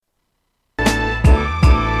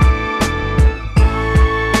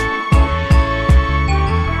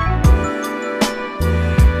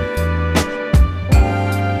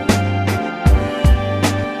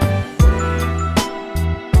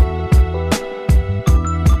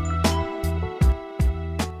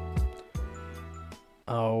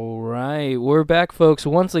we're back, folks,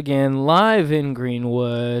 once again, live in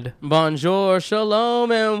Greenwood. Bonjour,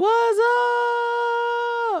 shalom, and what's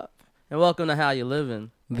up? And welcome to How You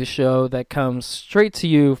Living. The show that comes straight to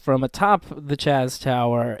you from atop the Chaz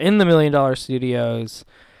Tower in the $1 Million Studios.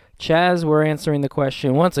 Chaz, we're answering the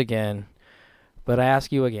question once again, but I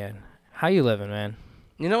ask you again, how you living, man?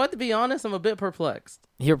 You know what, to be honest, I'm a bit perplexed.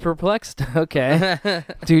 You're perplexed? Okay.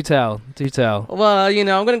 Do tell. Well, I'm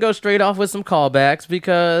going to go straight off with some callbacks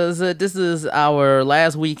because this is our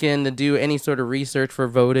last weekend to do any sort of research for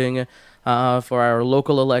voting for our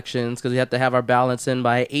local elections because we have to have our ballots in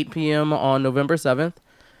by 8 p.m. on November 7th.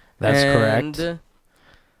 That's correct.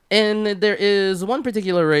 And there is one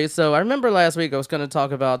particular race. So I remember last week I was going to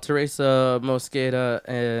talk about Teresa Mosqueda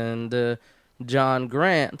and John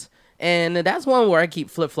Grant. And that's one where I keep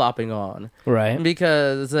flip-flopping on. Right.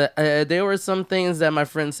 Because there were some things that my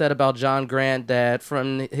friend said about John Grant that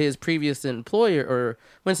from his previous employer, or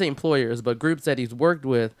I wouldn't say employers, but groups that he's worked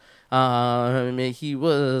with, he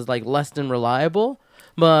was like less than reliable.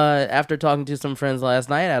 But after talking to some friends last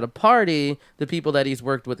night at a party, the people that he's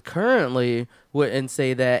worked with currently wouldn't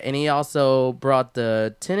say that. And he also brought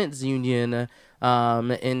the tenants union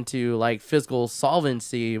into like fiscal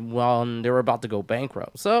solvency while they were about to go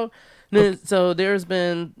bankrupt. So there's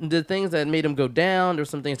been the things that made him go down. There's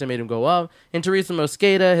some things that made him go up. And Teresa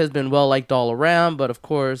Mosqueda has been well liked all around, but of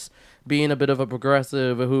course, being a bit of a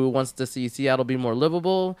progressive who wants to see Seattle be more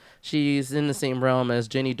livable, she's in the same realm as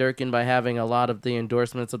Jenny Durkin by having a lot of the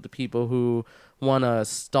endorsements of the people who want to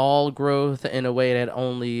stall growth in a way that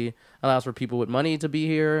only allows for people with money to be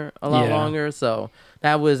here a lot longer. So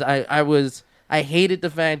that was I hated the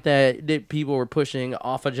fact that people were pushing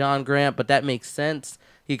off of John Grant, but that makes sense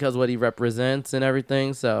because what he represents and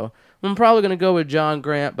everything. So I'm probably going to go with John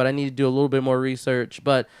Grant, but I need to do a little bit more research.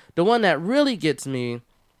 But the one that really gets me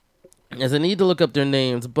is I need to look up their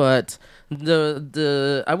names, but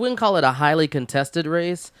the I wouldn't call it a highly contested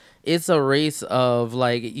race. It's a race of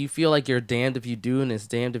like you feel like you're damned if you do and it's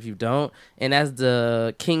damned if you don't. And that's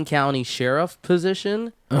the King County Sheriff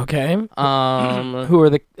position. Okay. Who are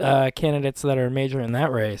the candidates that are major in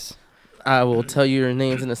that race? I will tell you your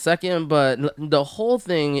names in a second, but the whole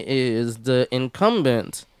thing is the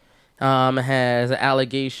incumbent has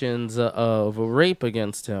allegations of rape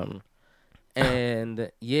against him.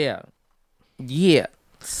 And yeah.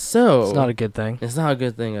 So it's not a good thing. It's not a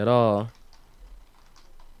good thing at all.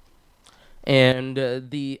 And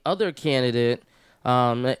the other candidate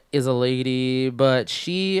is a lady, but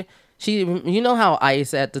she, you know how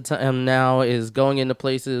ICE at the time now is going into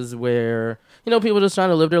places where, people just trying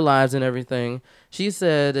to live their lives and everything. She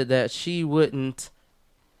said that she wouldn't,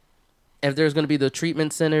 if there's going to be the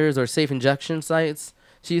treatment centers or safe injection sites,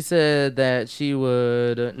 she said that she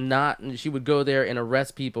would go there and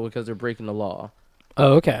arrest people because they're breaking the law.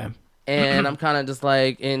 Oh, okay. And I'm kind of just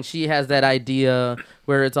like, and she has that idea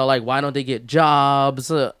where it's all like, why don't they get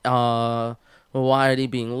jobs? Why are they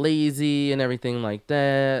being lazy and everything like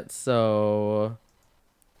that? So,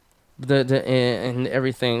 and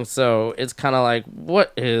everything. So it's kind of like,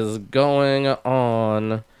 what is going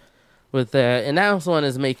on with that? And that one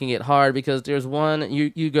is making it hard because there's one,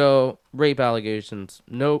 you go rape allegations.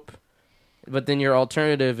 Nope. But then your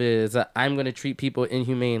alternative is, I'm going to treat people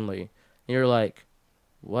inhumanely. And you're like,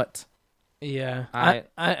 what? Yeah, I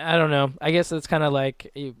don't know. I guess it's kind of like,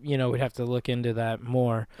 we'd have to look into that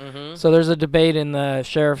more. Mm-hmm. So there's a debate in the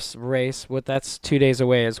sheriff's race. That's 2 days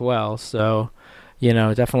away as well. So,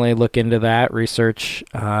 definitely look into that, research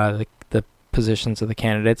the positions of the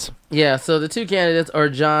candidates. Yeah, so the two candidates are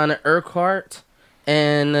John Urquhart,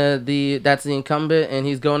 and that's the incumbent, and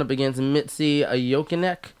he's going up against Mitzi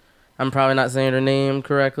Ayokinek. I'm probably not saying her name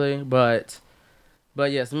correctly, but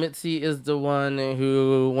yes, Mitzi is the one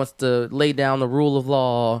who wants to lay down the rule of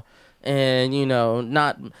law and,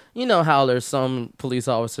 how there's some police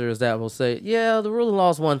officers that will say, yeah, the rule of law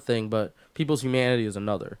is one thing, but people's humanity is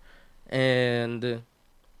another. And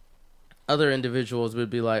other individuals would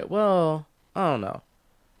be like, well, I don't know.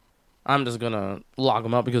 I'm just going to lock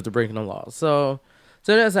them up because they're breaking the law. So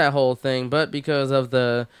that's that whole thing. But because of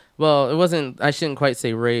it wasn't, I shouldn't quite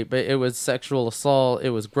say rape, but it was sexual assault. It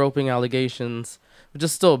was groping allegations. Which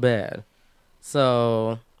is still bad.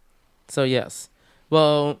 So yes.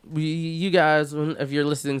 Well, you guys, if you're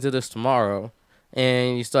listening to this tomorrow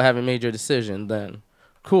and you still haven't made your decision, then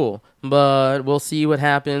cool. But we'll see what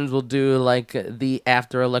happens. We'll do like the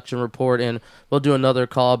after election report, and we'll do another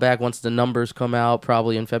call back once the numbers come out,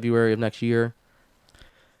 probably in February of next year.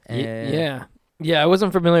 Yeah, I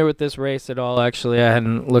wasn't familiar with this race at all. Actually, I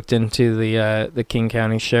hadn't looked into the King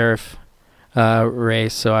County Sheriff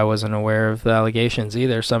race, so I wasn't aware of the allegations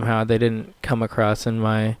either. Somehow they didn't come across in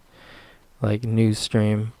my like news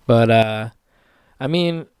stream. But I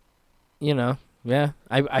mean, you know, yeah,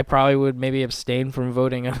 I probably would maybe abstain from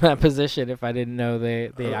voting on that position if I didn't know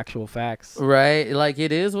the actual facts. Right, like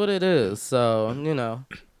it is what it is. So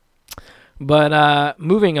But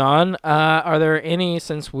moving on, are there any,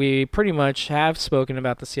 since we pretty much have spoken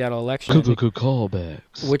about the Seattle election,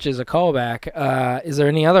 callbacks, which is a callback, is there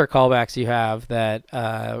any other callbacks you have that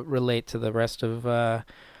relate to the rest of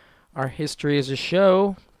our history as a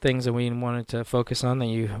show, things that we wanted to focus on that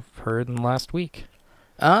you've heard in the last week?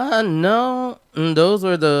 No, those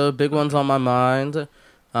were the big ones on my mind.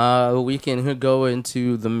 We can go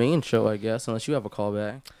into the main show, I guess, unless you have a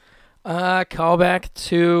callback. Callback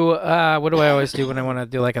to what do I always do when I want to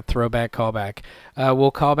do like a throwback callback? We'll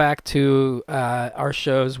call back to our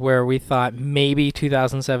shows where we thought maybe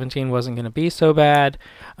 2017 wasn't going to be so bad.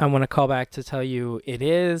 I want to call back to tell you it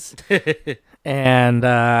is, and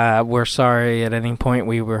we're sorry at any point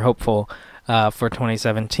we were hopeful for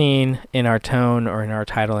 2017 in our tone or in our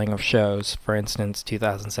titling of shows. For instance,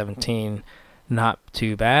 2017, not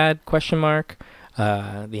too bad? Question mark.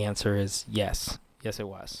 The answer is yes. Yes, it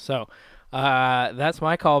was. So that's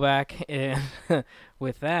my callback. And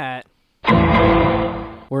with that,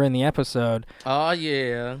 we're in the episode. Oh,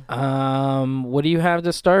 yeah. What do you have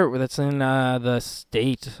to start with? It's in the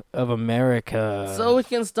state of America. So we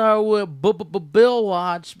can start with Bill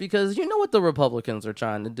Watch, because you know what the Republicans are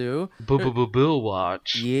trying to do. Bill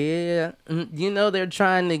Watch. Yeah. You know they're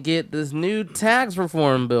trying to get this new tax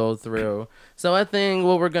reform bill through. So I think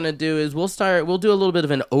what we're going to do is we'll do a little bit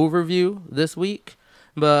of an overview this week,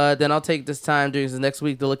 but then I'll take this time during the next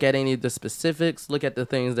week to look at any of the specifics, look at the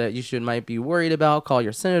things that you might be worried about, call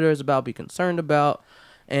your senators about, be concerned about,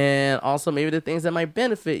 and also maybe the things that might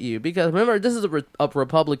benefit you. Because remember, this is a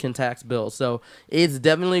Republican tax bill, so it's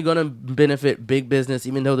definitely going to benefit big business,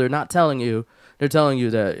 even though they're not telling you. They're telling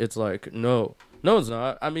you that it's like, no, it's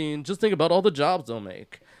not. I mean, just think about all the jobs they'll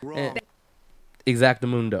make. Wrong.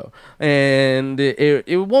 Exactamundo. And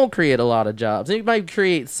it won't create a lot of jobs. It might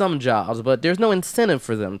create some jobs, but there's no incentive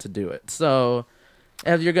for them to do it. So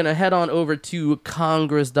if you're going to head on over to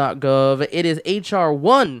congress.gov, it is H.R.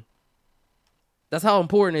 1. That's how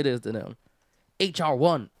important it is to them. H.R.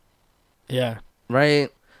 1. Yeah. Right?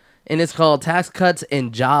 And it's called Tax Cuts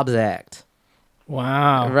and Jobs Act.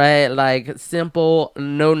 Wow. Right? Like simple,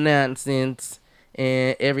 no nonsense,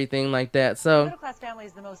 and everything like that. So middle class family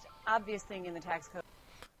is the most obvious thing in the tax code.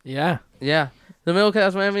 Yeah. The middle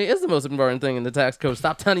class family is the most important thing in the tax code.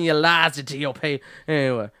 Stop telling your lies to your pay.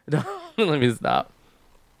 Anyway, let me stop.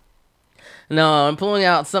 No, I'm pulling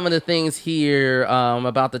out some of the things here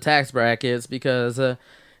about the tax brackets because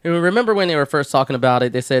remember when they were first talking about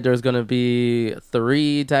it, they said there was going to be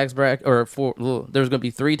three tax brackets,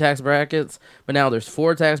 but now there's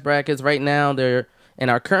 4 tax brackets. Right now, in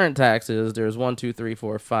our current taxes, there's 1, 2, 3,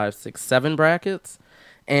 4, 5, 6, 7 brackets.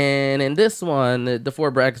 And in this one, the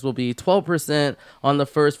 4 brackets will be 12% on the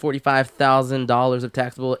first $45,000 of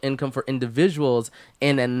taxable income for individuals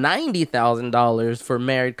and $90,000 for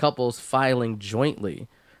married couples filing jointly.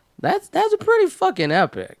 That's a pretty fucking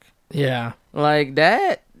epic. Yeah. Like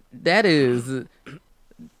that is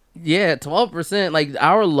 12%, like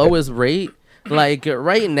our lowest rate. Like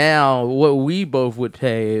right now, what we both would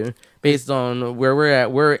pay based on where we're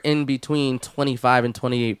at, we're in between 25 and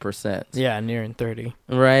 28%. Yeah, nearing 30.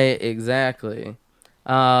 Right, exactly.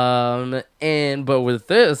 But with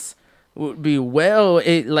this would be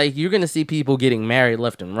you're gonna see people getting married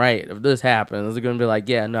left and right. If this happens, they're gonna be like,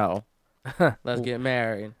 yeah, no, let's get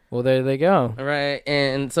married. Well, there they go. Right,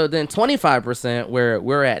 and so then 25%, where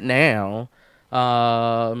we're at now.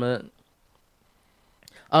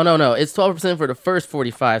 Oh no, it's 12% for the first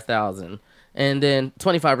 45,000. And then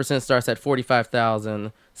 25% starts at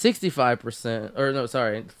 45,000.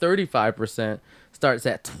 35% starts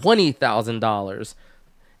at $20,000,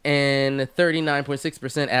 and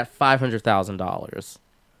 39.6% at $500,000.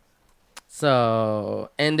 So,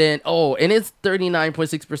 and then and it's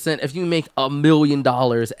 39.6% if you make $1 million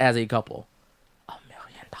as a couple. $1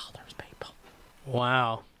 million, people.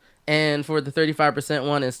 Wow. And for the 35%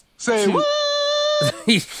 one is what?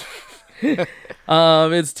 it's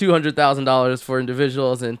 $200,000 for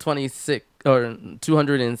individuals and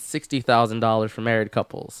 $260,000 for married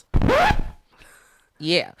couples.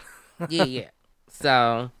 Yeah.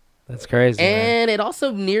 So that's crazy. And it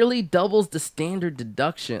also nearly doubles the standard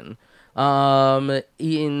deduction. In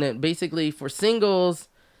basically for singles,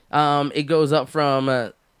 it goes up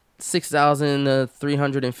from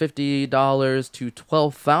 $6,350 to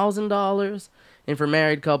 $12,000. And for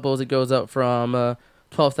married couples, it goes up from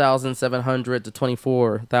 $12,700 to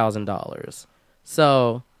 $24,000.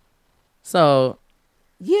 So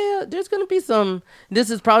Yeah, there's going to be some.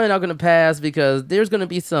 This is probably not going to pass because there's going to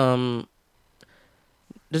be some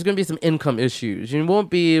income issues. You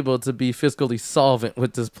won't be able to be fiscally solvent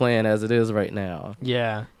with this plan as it is right now.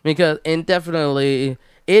 Yeah. Because indefinitely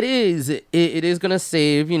it is going to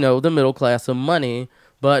save, the middle class some money,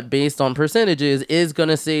 but based on percentages is going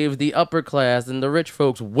to save the upper class and the rich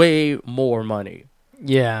folks way more money.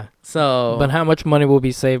 Yeah. So, but how much money will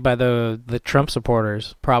be saved by the Trump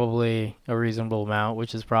supporters? Probably a reasonable amount,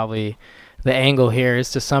 which is probably the angle here, is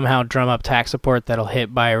to somehow drum up tax support that'll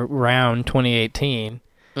hit by around 2018.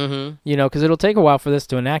 mm-hmm. Because it'll take a while for this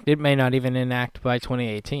to enact. It may not even enact by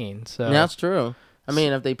 2018. So that's true. I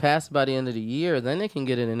mean, if they pass by the end of the year, then they can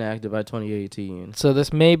get it enacted by 2018. So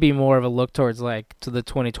this may be more of a look towards to the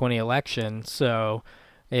 2020 election. So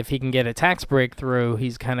if he can get a tax breakthrough,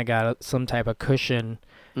 he's kind of got some type of cushion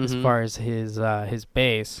as far as his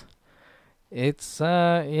base. It's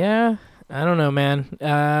I don't know,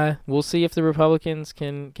 man. We'll see if the Republicans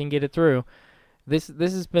can get it through. This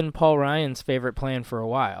has been Paul Ryan's favorite plan for a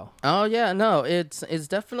while. Oh yeah, no, it's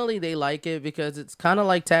definitely they like it because it's kind of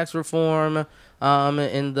like tax reform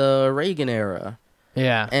in the Reagan era.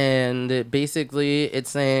 Yeah. And it's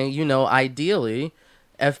saying, ideally,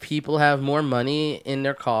 if people have more money in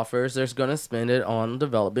their coffers, they're going to spend it on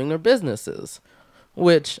developing their businesses.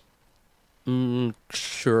 Which,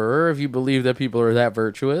 sure, if you believe that people are that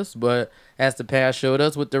virtuous, but as the past showed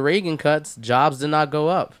us with the Reagan cuts, jobs did not go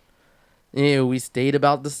up. We stayed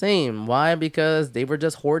about the same. Why? Because they were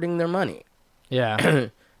just hoarding their money. Yeah.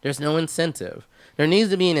 There's no incentive. There needs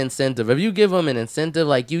to be an incentive. If you give them an incentive,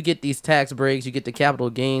 like you get these tax breaks, you get the capital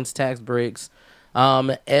gains tax breaks,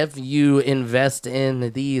 if you invest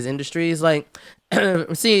in these industries, like,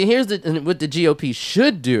 see, here's what the GOP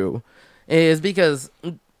should do is, because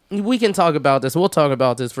we can talk about this. We'll talk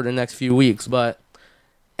about this for the next few weeks, but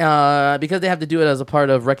because they have to do it as a part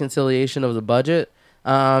of reconciliation of the budget,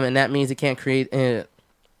 and that means it can't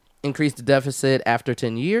increase the deficit after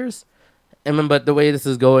 10 years. But the way this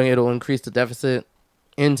is going, it'll increase the deficit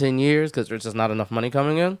in 10 years because there's just not enough money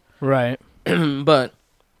coming in. Right. But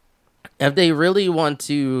if they really want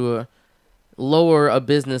to lower a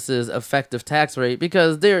business's effective tax rate,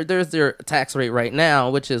 because there's their tax rate right now,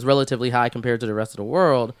 which is relatively high compared to the rest of the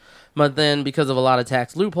world, but then because of a lot of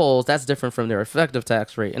tax loopholes, that's different from their effective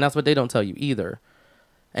tax rate, and that's what they don't tell you either.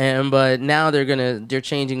 But now they're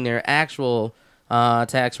changing their actual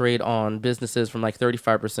tax rate on businesses from like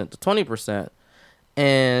 35% to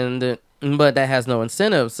 20%, but that has no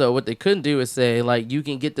incentive. So what they couldn't do is say, like, you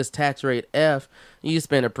can get this tax rate if you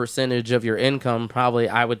spend a percentage of your income, probably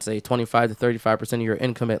I would say 25 to 35% of your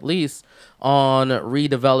income at least, on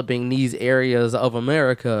redeveloping these areas of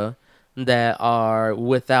America that are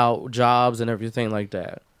without jobs and everything like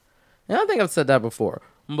that. And I think I've said that before,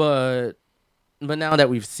 but now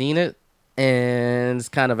that we've seen it and it's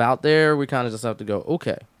kind of out there, we kind of just have to go,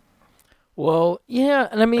 okay. Well, yeah,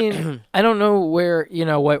 and I mean, I don't know where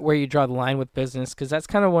you draw the line with business, because that's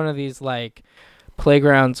kind of one of these like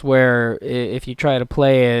playgrounds where if you try to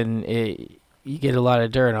play in it, you get a lot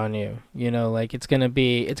of dirt on you. Like it's gonna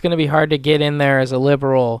be hard to get in there as a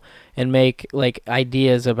liberal and make like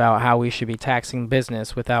ideas about how we should be taxing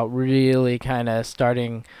business without really kind of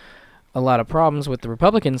starting a lot of problems with the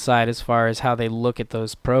Republican side as far as how they look at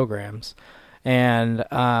those programs. And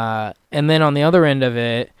then on the other end of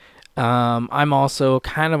it, I'm also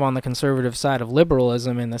kind of on the conservative side of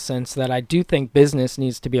liberalism in the sense that I do think business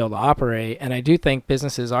needs to be able to operate, and I do think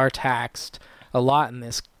businesses are taxed a lot in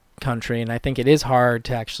this country, and I think it is hard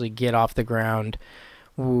to actually get off the ground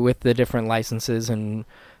with the different licenses and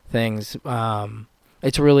things.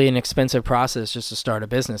 It's really an expensive process just to start a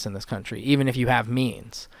business in this country, even if you have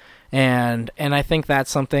means. And I think that's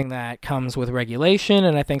something that comes with regulation,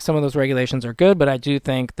 and I think some of those regulations are good, but I do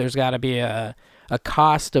think there's got to be a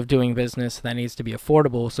cost of doing business that needs to be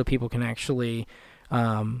affordable so people can actually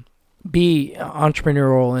be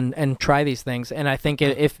entrepreneurial and try these things. And I think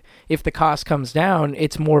if the cost comes down,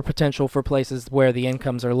 it's more potential for places where the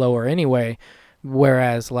incomes are lower anyway,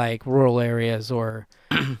 whereas like rural areas or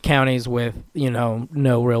counties with, no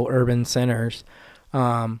real urban centers.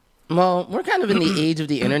 Well, we're kind of in the age of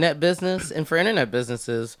the internet business, and for internet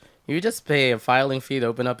businesses, you just pay a filing fee to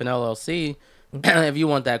open up an LLC if you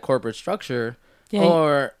want that corporate structure. Yeah,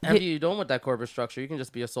 or if you don't want that corporate structure, you can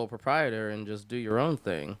just be a sole proprietor and just do your own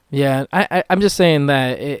thing. Yeah, I'm just saying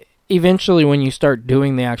that eventually when you start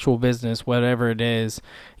doing the actual business, whatever it is,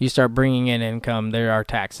 you start bringing in income, there are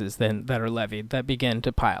taxes that are levied that begin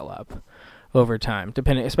to pile up over time,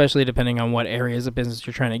 especially depending on what areas of business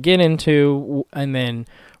you're trying to get into, and then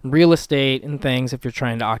real estate and things if you're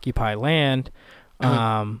trying to occupy land.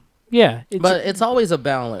 Yeah, but it's always a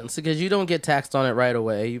balance because you don't get taxed on it right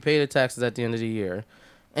away. You pay the taxes at the end of the year,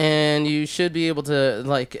 and you should be able to,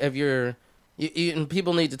 like, if and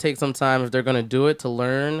people need to take some time if they're going to do it to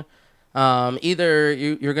learn. Either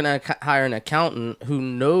you're going to hire an accountant who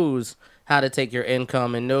knows how to take your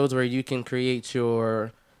income and knows where you can create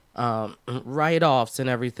your write-offs and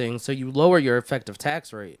everything, so you lower your effective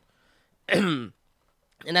tax rate.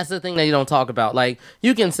 And that's the thing that you don't talk about. Like,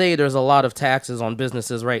 you can say there's a lot of taxes on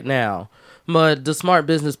businesses right now, but the smart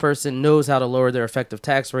business person knows how to lower their effective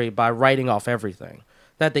tax rate by writing off everything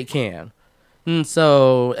that they can. And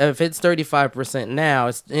so if it's 35% now,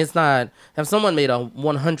 it's not, if someone made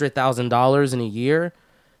 $100,000 in a year,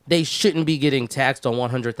 they shouldn't be getting taxed on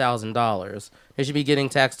 $100,000. They should be getting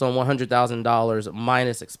taxed on $100,000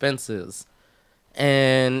 minus expenses.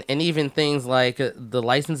 And even things like the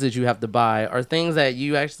licenses you have to buy are things that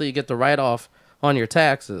you actually get to write off on your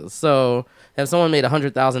taxes. So if someone made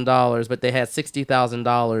 $100,000, but they had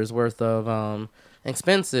 $60,000 worth of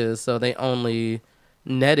expenses, so they only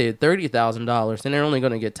netted $30,000, and they're only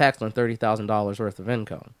going to get taxed on $30,000 worth of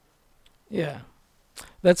income. Yeah,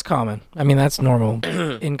 that's common. I mean, that's normal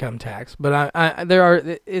income tax. But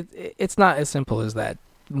it's not as simple as that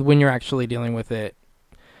when you're actually dealing with it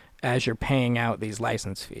as you're paying out these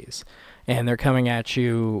license fees, and they're coming at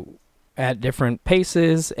you at different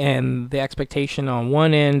paces, and the expectation on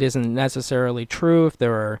one end isn't necessarily true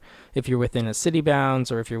if you're within a city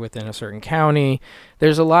bounds or if you're within a certain county.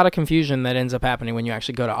 There's a lot of confusion that ends up happening when you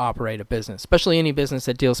actually go to operate a business, especially any business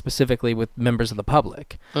that deals specifically with members of the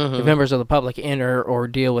public. Mm-hmm. If members of the public enter or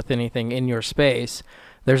deal with anything in your space,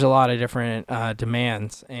 there's a lot of different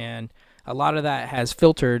demands, and a lot of that has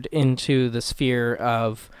filtered into the sphere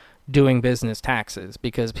of doing business taxes,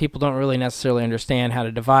 because people don't really necessarily understand how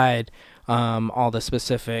to divide all the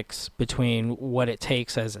specifics between what it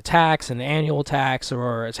takes as a tax, an annual tax,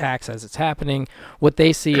 or a tax as it's happening. What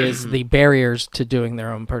they see is the barriers to doing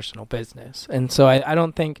their own personal business. And so I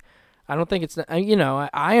don't think it's,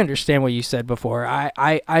 I understand what you said before.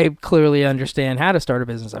 I clearly understand how to start a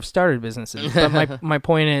business. I've started businesses, but my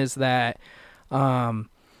point is that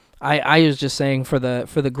I was just saying for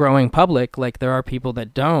the growing public, like, there are people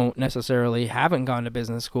that haven't gone to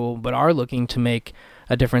business school, but are looking to make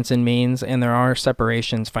a difference in means, and there are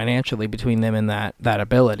separations financially between them and that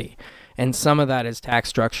ability. And some of that is tax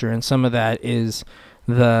structure, and some of that is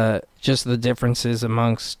the differences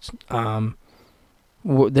amongst the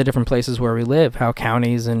different places where we live, how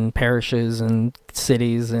counties and parishes and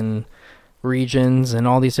cities and regions and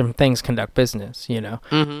all these different things conduct business,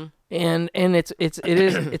 Mm-hmm. And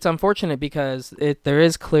it's unfortunate because there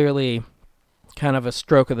is clearly kind of a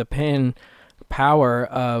stroke of the pen power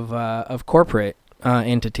of corporate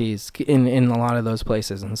entities in a lot of those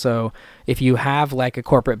places. And so if you have like a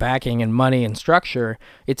corporate backing and money and structure,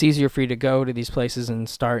 it's easier for you to go to these places and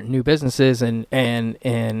start new businesses and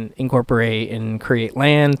incorporate and create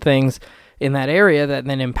land things in that area that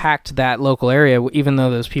then impact that local area, even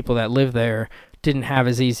though those people that live there didn't have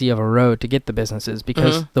as easy of a road to get the businesses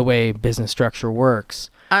because the way business structure works.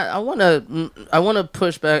 I want to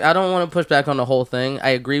push back. I don't want to push back on the whole thing. I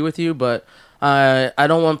agree with you, but I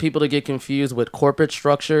don't want people to get confused with corporate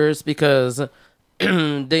structures, because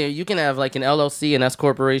you can have like an LLC, an S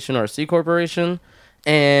corporation, or a C corporation,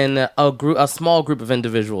 and a small group of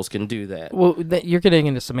individuals can do that. Well, you're getting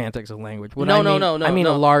into semantics of language. No. I mean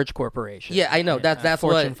a large corporation. Yeah, I know. That's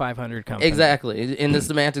Fortune what 500 company. Exactly. In the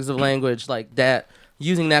semantics of language, like that,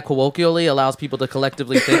 using that colloquially allows people to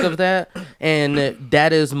collectively think of that, and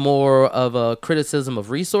that is more of a criticism of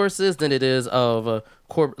resources than it is of a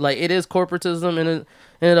it is corporatism in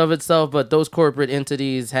and of itself, but those corporate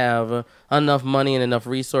entities have enough money and enough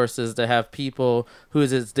resources to have people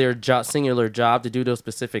whose it's their singular job to do those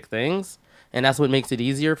specific things, and that's what makes it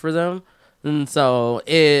easier for them. And so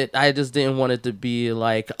I just didn't want it to be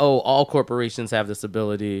like, oh, all corporations have this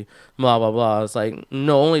ability, blah, blah, blah. It's like,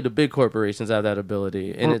 no, only the big corporations have that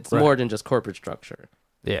ability, and it's more than just corporate structure.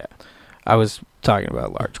 Yeah. I was talking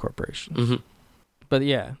about large corporations. Mm-hmm. But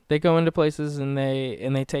yeah, they go into places and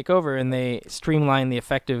they take over, and they streamline the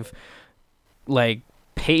effective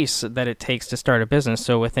pace that it takes to start a business.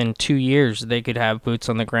 So within 2 years, they could have boots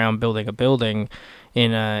on the ground building a building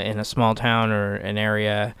in a small town or an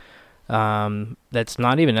area that's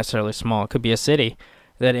not even necessarily small. It could be a city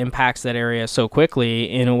that impacts that area so quickly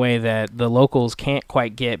in a way that the locals can't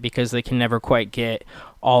quite get, because they can never quite get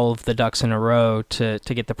all of the ducks in a row to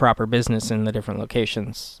get the proper business in the different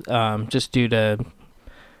locations, just due to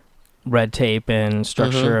red tape and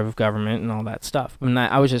structure of government and all that stuff. And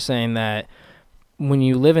I was just saying that when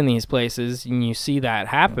you live in these places and you see that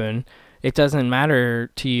happen, it doesn't matter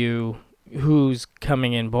to you, who's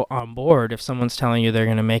coming in on board. If someone's telling you they're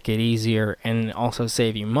going to make it easier and also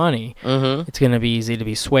save you money, it's going to be easy to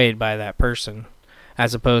be swayed by that person,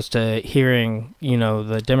 as opposed to hearing,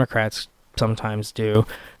 the Democrats sometimes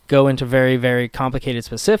go into very, very complicated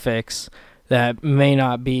specifics that may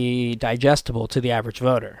not be digestible to the average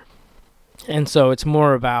voter. And so it's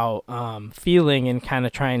more about feeling and kind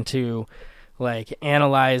of trying to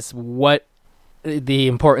analyze what the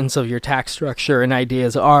importance of your tax structure and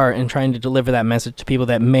ideas are, and trying to deliver that message to people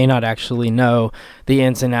that may not actually know the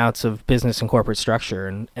ins and outs of business and corporate structure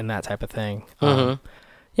and that type of thing.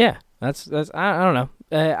 Yeah, that's I don't know.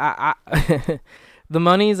 The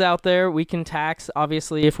money's out there. We can tax,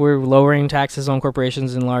 obviously, if we're lowering taxes on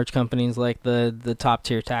corporations and large companies like the top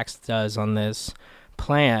tier tax does on this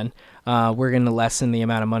plan. We're going to lessen the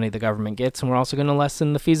amount of money the government gets, and we're also going to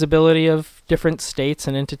lessen the feasibility of different states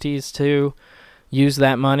and entities to use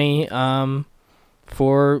that money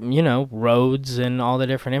for, roads and all the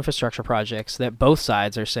different infrastructure projects that both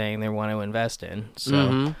sides are saying they want to invest in.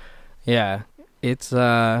 So, yeah, it's...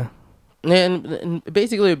 And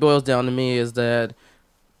basically it boils down to me is that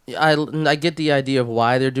I get the idea of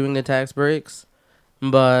why they're doing the tax breaks,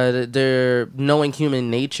 but they're knowing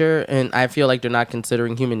human nature, and I feel like they're not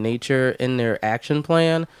considering human nature in their action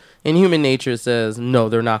plan. And human nature says, no,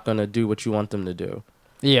 they're not going to do what you want them to do.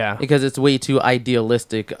 Yeah. Because it's way too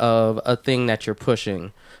idealistic of a thing that you're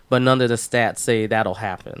pushing, but none of the stats say that'll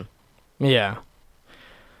happen. Yeah.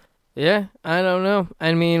 Yeah, I don't know.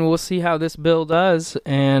 I mean, we'll see how this bill does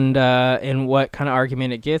and what kind of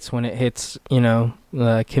argument it gets when it hits,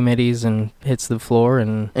 the committees and hits the floor.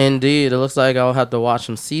 And indeed, it looks like I'll have to watch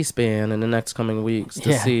some C-SPAN in the next coming weeks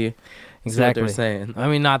to see exactly what they're saying. I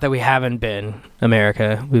mean, not that we haven't been,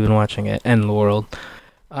 America. We've been watching it, and the world.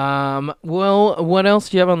 Well, what else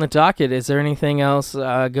do you have on the docket? Is there anything else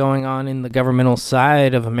going on in the governmental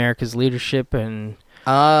side of America's leadership? And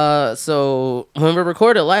so when we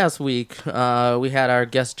recorded last week, we had our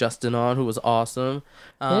guest Justin on, who was awesome.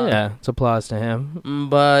 Yeah, it's applause to him.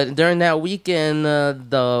 But during that weekend,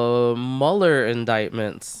 the Mueller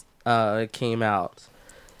indictments came out,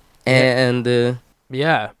 and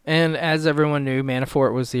yeah, and as everyone knew,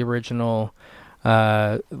 Manafort was the original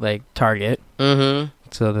target.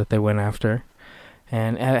 So that they went after.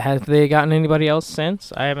 And have they gotten anybody else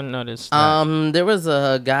since? I haven't noticed that. There was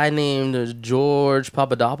a guy named George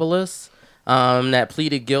Papadopoulos that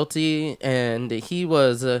pleaded guilty, and he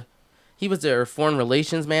was their foreign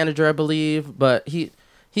relations manager, I believe. But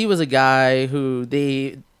he was a guy who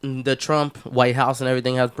the Trump White House and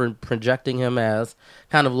everything has been projecting him as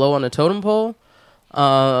kind of low on the totem pole.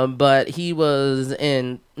 But he was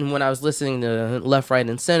when I was listening to Left, Right,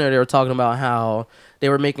 and Center, they were talking about how they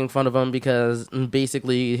were making fun of him because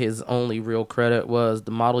basically his only real credit was the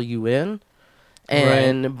Model UN.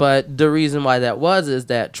 But the reason why that is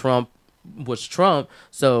that Trump was Trump,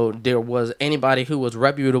 so there was anybody who was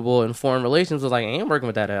reputable in foreign relations was like, I ain't working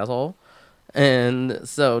with that asshole. And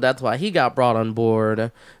so that's why he got brought on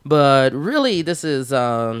board. But really, this is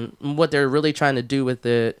what they're really trying to do with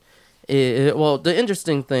it. The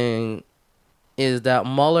interesting thing is that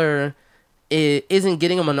Mueller isn't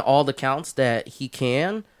getting him on all the counts that he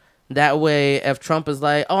can. That way, if Trump is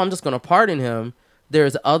like, oh, I'm just going to pardon him,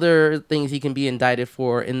 there's other things he can be indicted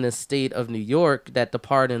for in the state of New York that the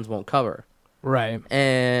pardons won't cover. Right.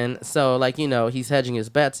 And so, he's hedging his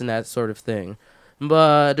bets and that sort of thing.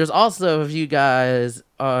 But there's also, if you guys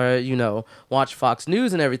are, watch Fox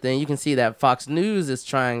News and everything, you can see that Fox News is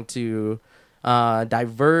trying to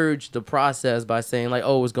diverge the process by saying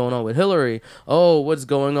oh, what's going on with Hillary? Oh, what's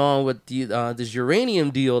going on with the this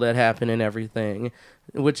uranium deal that happened and everything,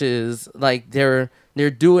 which is they're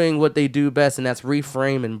doing what they do best, and that's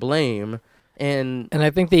reframe and blame. And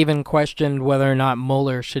I think they even questioned whether or not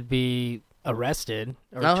Mueller should be arrested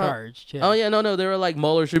or charged. Yeah. Oh yeah, no, they were like,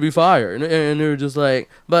 Mueller should be fired, and they were just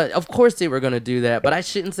like, but of course they were gonna do that. But I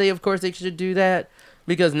shouldn't say of course they should do that.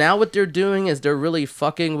 Because now what they're doing is they're really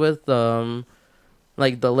fucking with the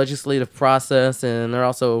legislative process, and they're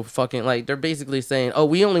also fucking they're basically saying, oh,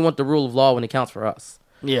 we only want the rule of law when it counts for us.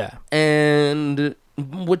 Yeah. And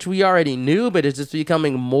which we already knew, but it's just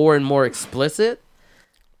becoming more and more explicit.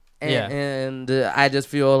 And I just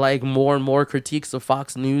feel like more and more critiques of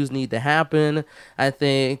Fox News need to happen. I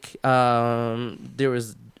think there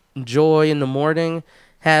was Joy in the Morning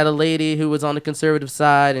had a lady who was on the conservative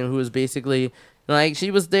side and who was basically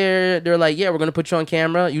she was there. They're like, yeah, we're going to put you on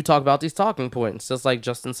camera. You talk about these talking points, just like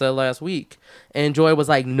Justin said last week. And Joy was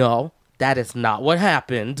like, no, that is not what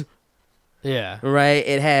happened. Yeah. Right?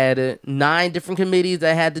 It had 9 different committees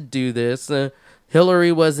that had to do this.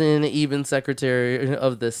 Hillary wasn't even Secretary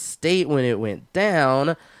of the State when it went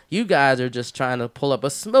down. You guys are just trying to pull up a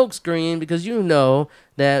smokescreen because you know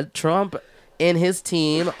that Trump and his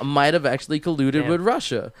team might have actually colluded with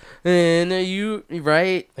Russia. And you,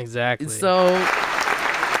 right? Exactly. So...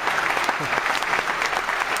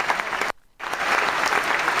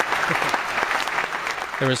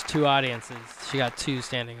 There was 2 audiences. She got 2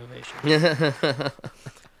 standing ovations.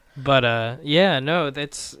 But yeah, no,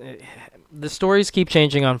 that's the stories keep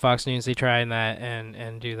changing on Fox News. They try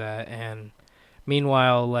and do that, and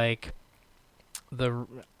meanwhile, like the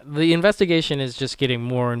investigation is just getting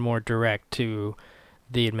more and more direct to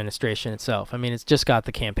the administration itself. I mean, it's just got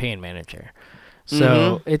the campaign manager,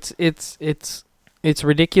 so it's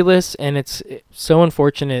ridiculous, and it's so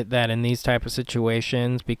unfortunate that in these type of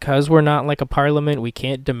situations, because we're not like a parliament, we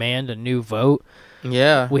can't demand a new vote.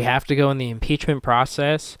 Yeah. We have to go in the impeachment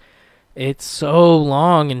process. It's so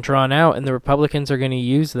long and drawn out, and the Republicans are going to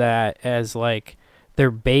use that as like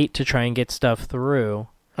their bait to try and get stuff through.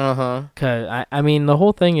 Cause I mean, the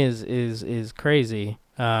whole thing is crazy.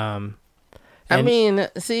 I mean,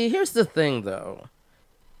 see, here's the thing though.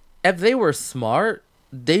 If they were smart,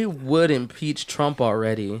 they would impeach Trump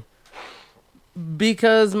already.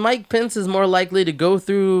 Because Mike Pence is more likely to go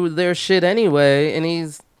through their shit anyway, and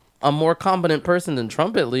he's a more competent person than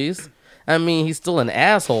Trump, at least. I mean, he's still an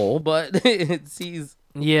asshole, but he's...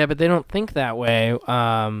 Yeah, but they don't think that way.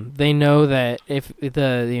 They know that if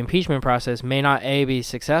the impeachment process may not A, be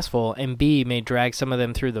successful, and B, may drag some of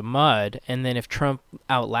them through the mud, and then if Trump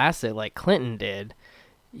outlasts it like Clinton did,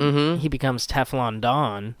 he becomes Teflon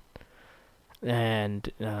Don.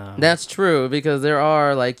 And that's true, because there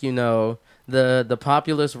are, like, you know, the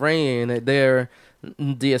populist reign.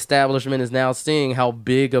 The establishment is now seeing how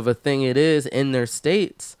big of a thing it is in their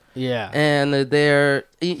states. Yeah. And they're,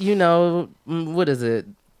 you know, what is it?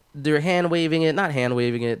 They're hand-waving it, not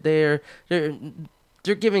hand-waving it. They're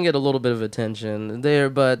giving it a little bit of attention. They're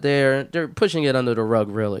pushing it under the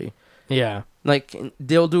rug, really. Yeah. Like,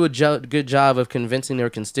 they'll do a good job of convincing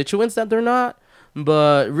their constituents that they're not.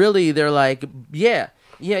 But really, they're like, yeah.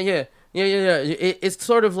 It's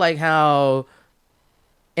sort of like how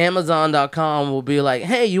Amazon.com will be like,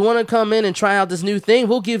 hey, you want to come in and try out this new thing?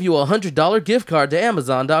 We'll give you $100 gift card to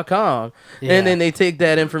Amazon.com. Yeah. And then they take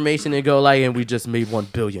that information and go like, and we just made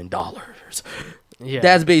 $1 billion. Yeah.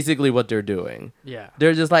 That's basically what they're doing. Yeah.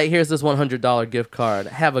 They're just like, here's this $100 gift card.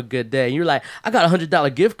 Have a good day. And you're like, I got a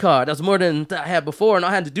 $100 gift card. That's more than I had before. And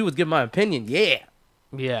all I had to do was give my opinion. Yeah.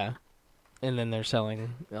 Yeah. And then they're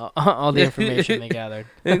selling all the information they gathered.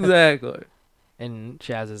 Exactly. And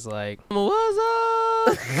Chaz is like,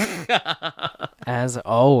 what's up? As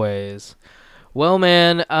always. Well,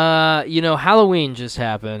 man, Halloween just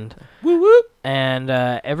happened. Woo woo. And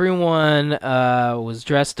everyone was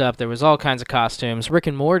dressed up. There was all kinds of costumes. Rick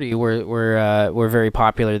and Morty were very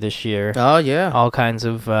popular this year. Oh, yeah. All kinds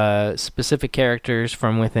of specific characters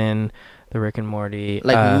from within the Rick and Morty.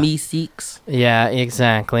 Like Meeseeks. Yeah,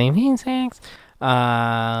 exactly. Meeseeks.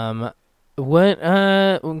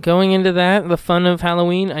 Going into that, the fun of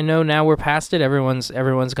Halloween, I know now we're past it. Everyone's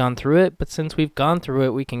gone through it. But since we've gone through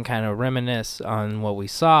it, we can kind of reminisce on what we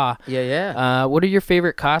saw. Yeah. What are your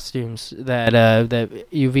favorite costumes that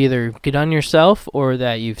you've either done yourself or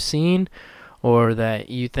that you've seen or that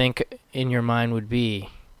you think in your mind would be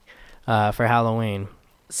for Halloween?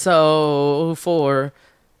 So for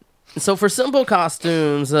simple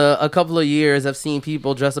costumes, a couple of years I've seen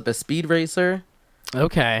people dress up as Speed Racer.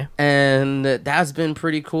 Okay. And that's been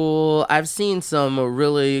pretty cool. I've seen some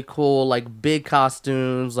really cool, like, big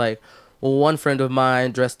costumes. Like, one friend of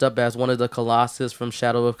mine dressed up as one of the Colossus from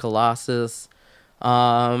Shadow of Colossus.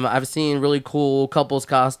 I've seen really cool couples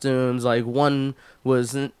costumes. Like, one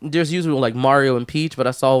was, there's usually, like, Mario and Peach, but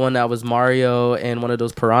I saw one that was Mario and one of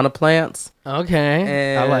those piranha plants. Okay.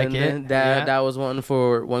 And I like it. That was one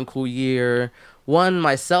for one cool year. One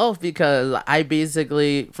myself, because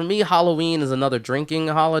for me, Halloween is another drinking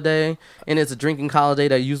holiday, and it's a drinking holiday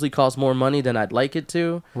that usually costs more money than I'd like it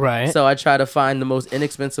to. Right. So I try to find the most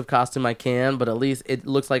inexpensive costume I can, but at least it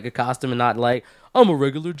looks like a costume and not like, I'm a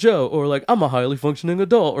regular Joe, or like, I'm a highly functioning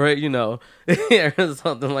adult, right? You know, or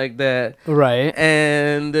something like that. Right.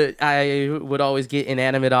 And I would always get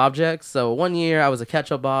inanimate objects. So one year I was a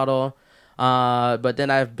ketchup bottle. But then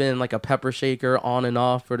I've been like a pepper shaker on and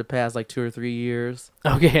off for the past like 2 or 3 years.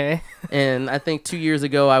 Okay. And I think 2 years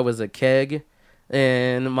ago I was a keg,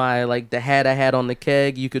 and the hat I had on the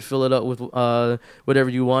keg, you could fill it up with whatever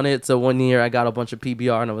you wanted. So one year I got a bunch of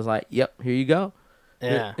PBR and I was like, yep, here you go.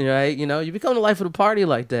 Yeah. Right? You know, you become the life of the party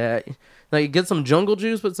like that. Like, get some jungle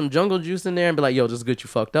juice, put some jungle juice in there and be like, yo, just get you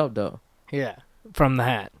fucked up though. Yeah. from the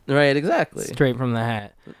hat. Right, exactly. Straight from the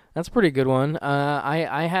hat. That's a pretty good one.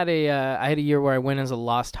 I had a year where I went as a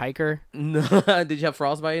lost hiker. No, did you have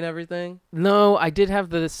frostbite and everything? No, I did have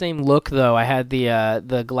the same look though. I had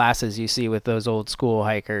the glasses you see with those old school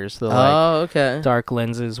hikers. The Okay. dark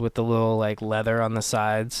lenses with the little like leather on the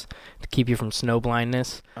sides to keep you from snow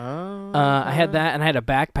blindness. Oh. I had that, and I had a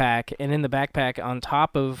backpack, and in the backpack, on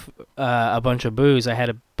top of a bunch of booze, I had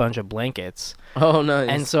a bunch of blankets. Oh, nice.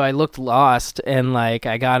 And so I looked lost, and like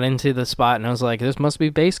I got into the spot, and I was like, "This must be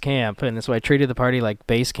base camp," and so I treated the party like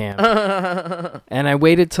base camp. And I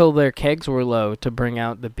waited till their kegs were low to bring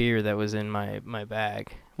out the beer that was in my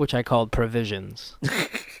bag, which I called provisions.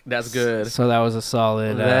 That's good. So that was a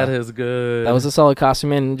solid. That is good. That was a solid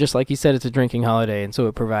costume, and just like you said, it's a drinking holiday, and so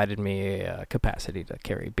it provided me a capacity to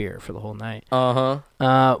carry beer for the whole night.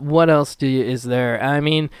 What else is there? I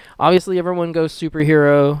mean, obviously everyone goes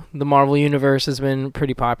superhero. The Marvel Universe has been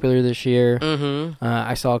pretty popular this year. Mm-hmm.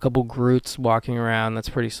 I saw a couple Groots walking around. That's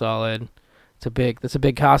pretty solid. That's a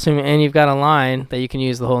big costume, and you've got a line that you can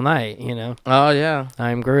use the whole night. You know. Oh yeah.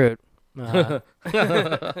 I'm Groot.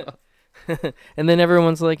 And then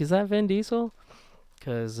everyone's like, "Is that Vin Diesel?"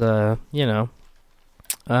 Because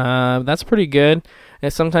that's pretty good.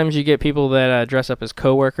 And sometimes you get people that dress up as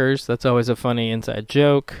coworkers. That's always a funny inside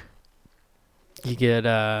joke. You get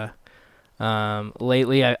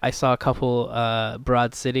lately I saw a couple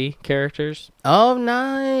Broad City characters. Oh,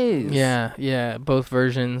 nice. Yeah, both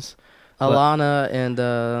versions. Alana and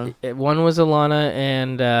one was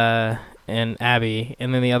Alana and Abby,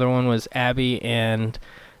 and then the other one was Abby and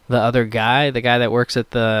the other guy, the guy that works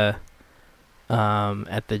at the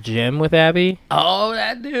gym with Abby. Oh,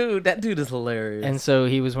 that dude is hilarious. And so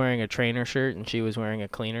he was wearing a trainer shirt and she was wearing a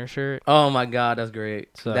cleaner shirt. Oh my God, that's great.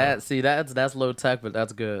 So that's low tech, but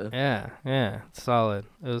that's good. Yeah, it's solid.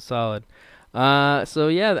 It was solid. So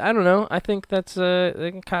yeah, I don't know. I think that's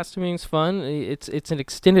costuming's fun. It's an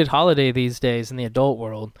extended holiday these days in the adult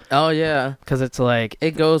world. Oh yeah, because it's like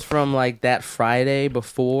it goes from like that Friday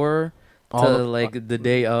before to like the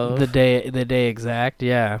day of. The day exact.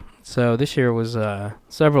 Yeah. So this year was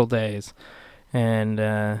several days, and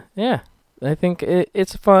yeah, I think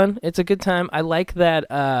it's fun. It's a good time. I like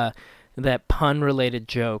that pun related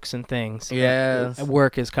jokes and things. Yes.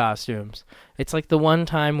 Work as costumes. It's like the one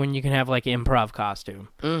time when you can have like improv costume.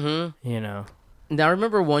 Mm-hmm. You know. Now I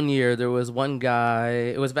remember one year there was one guy.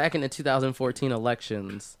 It was back in the 2014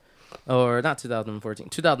 elections, or not 2014,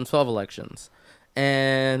 2012 elections.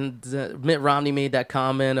 And Mitt Romney made that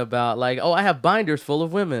comment about like, oh, I have binders full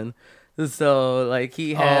of women. So like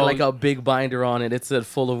he had like a big binder on it. It said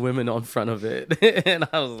 "full of women" on front of it, and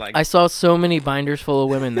I was like, I saw so many binders full of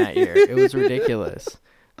women that year. It was ridiculous.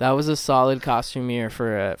 That was a solid costume year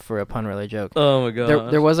for a pun related joke. Oh my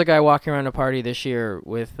God. There was a guy walking around a party this year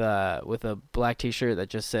with a black T-shirt that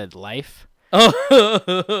just said "Life."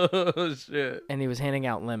 Oh shit! And he was handing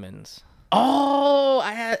out lemons. Oh,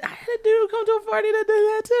 I had a dude come to a party that did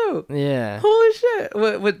that too. Yeah. Holy shit!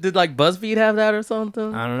 What did like BuzzFeed have that or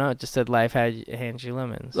something? I don't know. It just said "Life hands you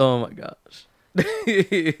lemons." Oh my gosh.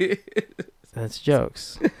 That's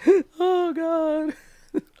jokes. Oh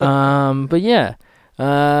God. But yeah,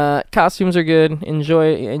 costumes are good.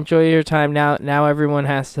 Enjoy your time now. Now everyone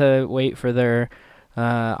has to wait for their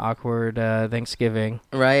awkward Thanksgiving.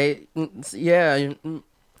 Right? Yeah.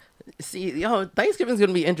 See, Thanksgiving's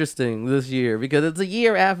gonna be interesting this year because it's a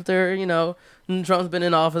year after Trump's been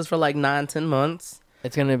in office for like 9-10 months.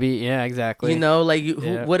 It's gonna be exactly.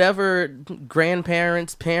 Whatever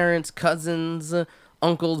grandparents, parents, cousins,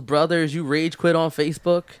 uncles, brothers you rage quit on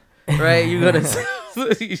Facebook, right? You're gonna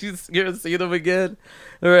see them again,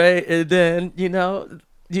 right? And then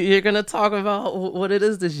you're gonna talk about what it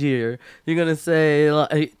is this year. You're gonna say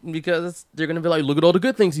because they're gonna be like, look at all the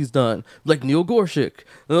good things he's done, like Neil Gorsuch.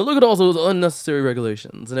 Look at all those unnecessary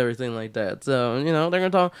regulations and everything like that. So they're gonna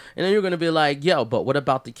talk, and then you're gonna be like, yo, but what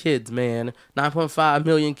about the kids, man? 9.5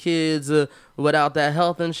 million kids without that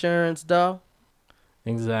health insurance, though.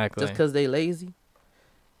 Exactly. Just because they lazy,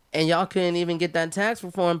 and y'all couldn't even get that tax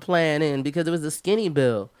reform plan in because it was a skinny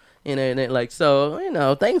bill.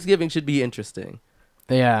 Thanksgiving should be interesting.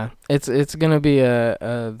 Yeah, it's gonna be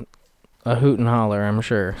a hoot and holler, I'm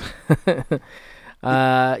sure.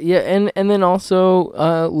 And then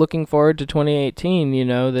also looking forward to 2018.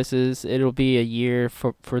 It'll be a year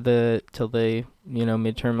till the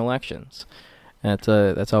midterm elections.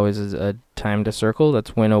 That's always a time to circle.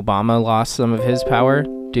 That's when Obama lost some of his power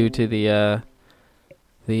due to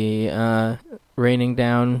the raining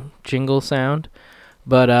down jingle sound.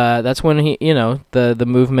 But that's when the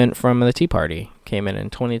movement from the Tea Party came in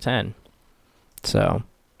 2010. So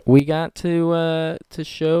we got to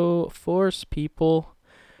show force, people.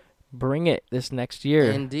 Bring it this next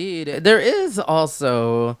year. Indeed. There is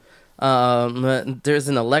also there's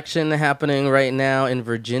an election happening right now in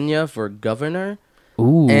Virginia for governor.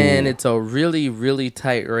 Ooh. And it's a really, really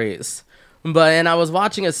tight race. And I was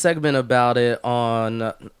watching a segment about it on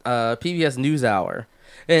PBS NewsHour.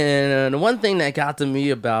 And one thing that got to me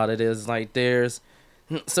about it is like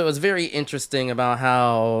so it's very interesting about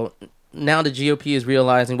how now the GOP is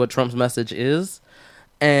realizing what Trump's message is.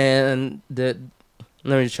 And that,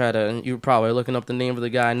 let me try to, you're probably looking up the name of the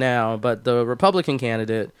guy now, but the Republican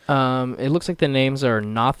candidate. It looks like the names are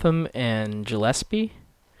Notham and Gillespie.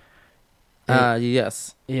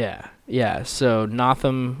 Yes. Yeah. So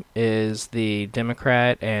Notham is the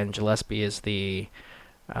Democrat and Gillespie is the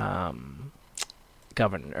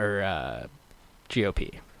governor or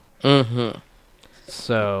GOP. Mm-hmm.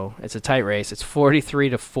 So it's a tight race. It's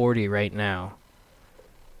 43-40 right now.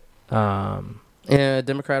 Yeah,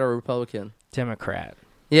 Democrat or Republican? Democrat.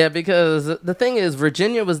 Yeah, because the thing is,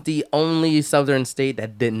 Virginia was the only southern state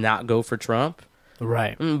that did not go for Trump.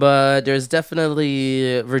 Right. But there's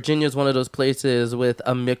definitely, Virginia's one of those places with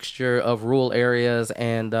a mixture of rural areas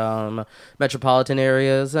and metropolitan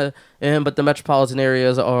areas. But the metropolitan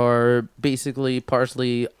areas are basically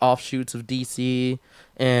partially offshoots of D.C.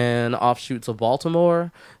 and offshoots of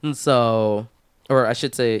Baltimore. And so, or I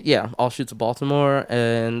should say, yeah, offshoots of Baltimore.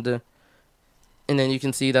 And then you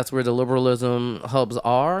can see that's where the liberalism hubs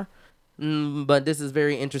are. But this is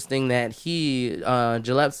very interesting that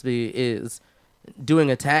Gillespie, is doing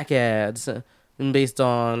attack ads based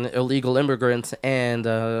on illegal immigrants and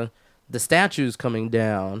the statues coming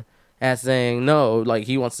down, as saying, no, like,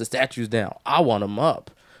 he wants the statues down. I want them up.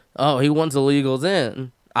 Oh, he wants illegals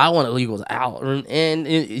in. I want illegals out. And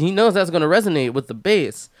he knows that's going to resonate with the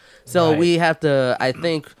base. So Right. we have to, I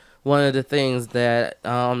think, one of the things that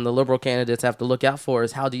the liberal candidates have to look out for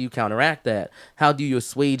is how do you counteract that? How do you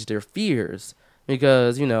assuage their fears?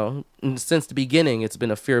 Because, since the beginning, it's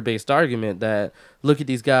been a fear-based argument that, look at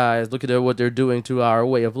these guys, look at what they're doing to our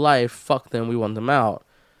way of life, fuck them, we want them out.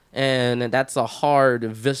 And that's a hard,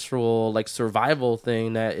 visceral, like, survival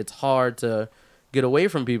thing that it's hard to get away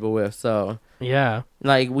from people with. So, Yeah.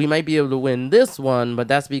 like, we might be able to win this one, but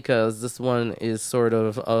that's because this one is sort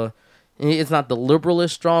of it's not the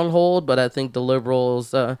liberalist stronghold, but I think the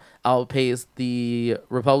liberals outpace the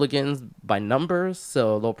Republicans by numbers,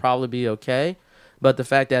 so they'll probably be okay. But the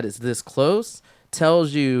fact that it's this close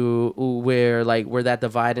tells you where that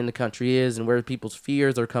divide in the country is and where people's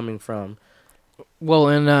fears are coming from. Well,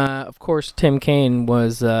 and of course, Tim Kaine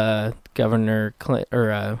was Senator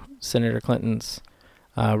Clinton's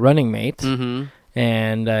running mate, Mm-hmm.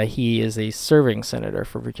 and he is a serving senator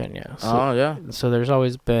for Virginia. So, Yeah. So there's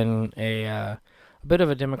always been a bit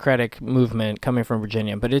of a Democratic movement coming from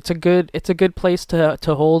Virginia, but it's a good place to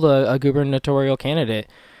hold a gubernatorial candidate.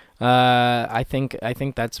 I think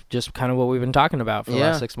that's just kind of what we've been talking about for the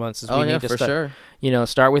last 6 months. Is we need to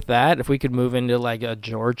start with that. If we could move into like a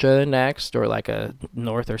Georgia next, or like a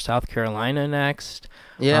North or South Carolina next,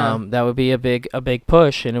 that would be a big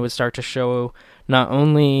push, and it would start to show not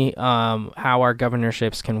only how our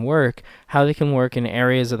governorships can work, how they can work in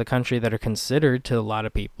areas of the country that are considered to a lot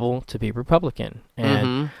of people to be Republican.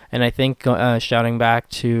 And I think shouting back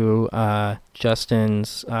to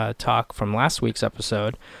Justin's talk from last week's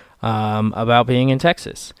episode about being in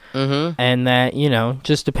Texas, and that,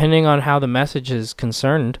 just depending on how the message is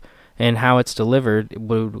concerned and how it's delivered, it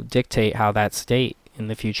will dictate how that state in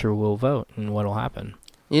the future will vote and what will happen.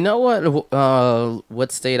 You know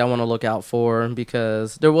what state I want to look out for?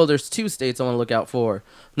 Because there's two states I want to look out for.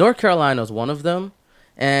 North Carolina is one of them,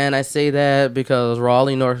 and I say that because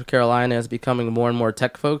Raleigh, North Carolina is becoming more and more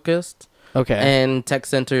tech focused. Okay. And tech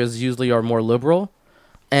centers usually are more liberal.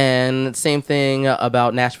 And same thing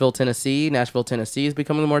about Nashville, Tennessee. Nashville, Tennessee is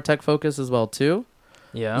becoming more tech focused as well too.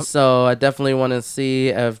 Yeah. So I definitely want to see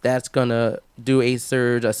if that's going to do a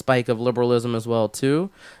spike of liberalism as well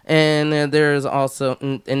too. And then there's also,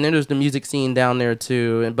 and then there's the music scene down there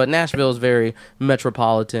too. But Nashville is very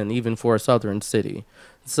metropolitan, even for a southern city.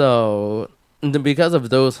 So because of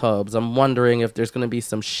those hubs, I'm wondering if there's going to be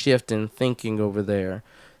some shift in thinking over there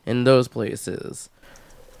in those places.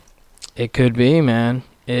 It could be, man.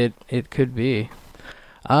 It could be.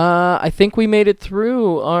 I think we made it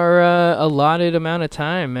through our allotted amount of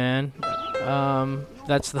time, man.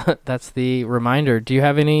 That's the reminder. Do you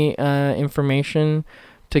have any information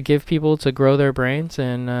to give people to grow their brains?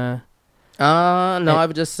 And no, I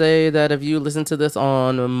would just say that if you listen to this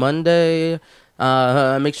on Monday,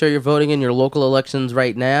 make sure you're voting in your local elections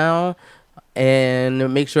right now.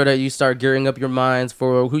 And make sure that you start gearing up your minds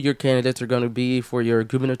for who your candidates are going to be for your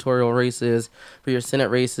gubernatorial races, for your Senate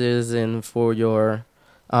races, and for your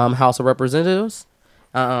House of Representatives.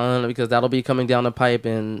 Because that'll be coming down the pipe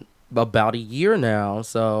in about a year now.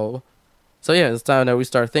 So yeah, it's time that we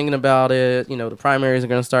start thinking about it. The primaries are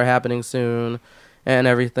going to start happening soon and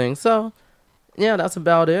everything. So, yeah, that's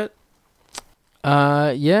about it.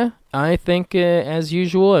 Yeah, I think as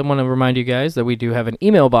usual, I want to remind you guys that we do have an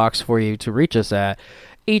email box for you to reach us at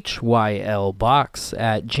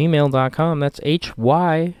hylbox@gmail.com. That's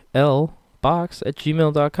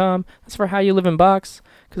hylbox@gmail.com. That's for How You Live in Box,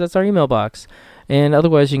 because that's our email box. And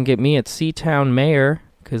otherwise, you can get me at Seatown Mayor,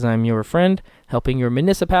 because I'm your friend, helping your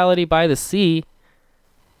municipality by the sea.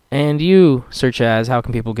 And you, Sir Chaz, how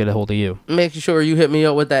can people get a hold of you? Make sure you hit me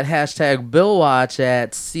up with that hashtag BillWatch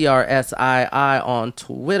at CRSII on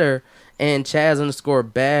Twitter and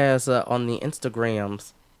Chaz_Baz on the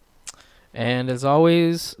Instagrams. And as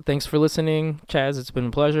always, thanks for listening. Chaz, it's been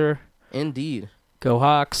a pleasure. Indeed. Go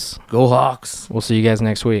Hawks. Go Hawks. We'll see you guys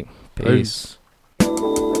next week. Peace.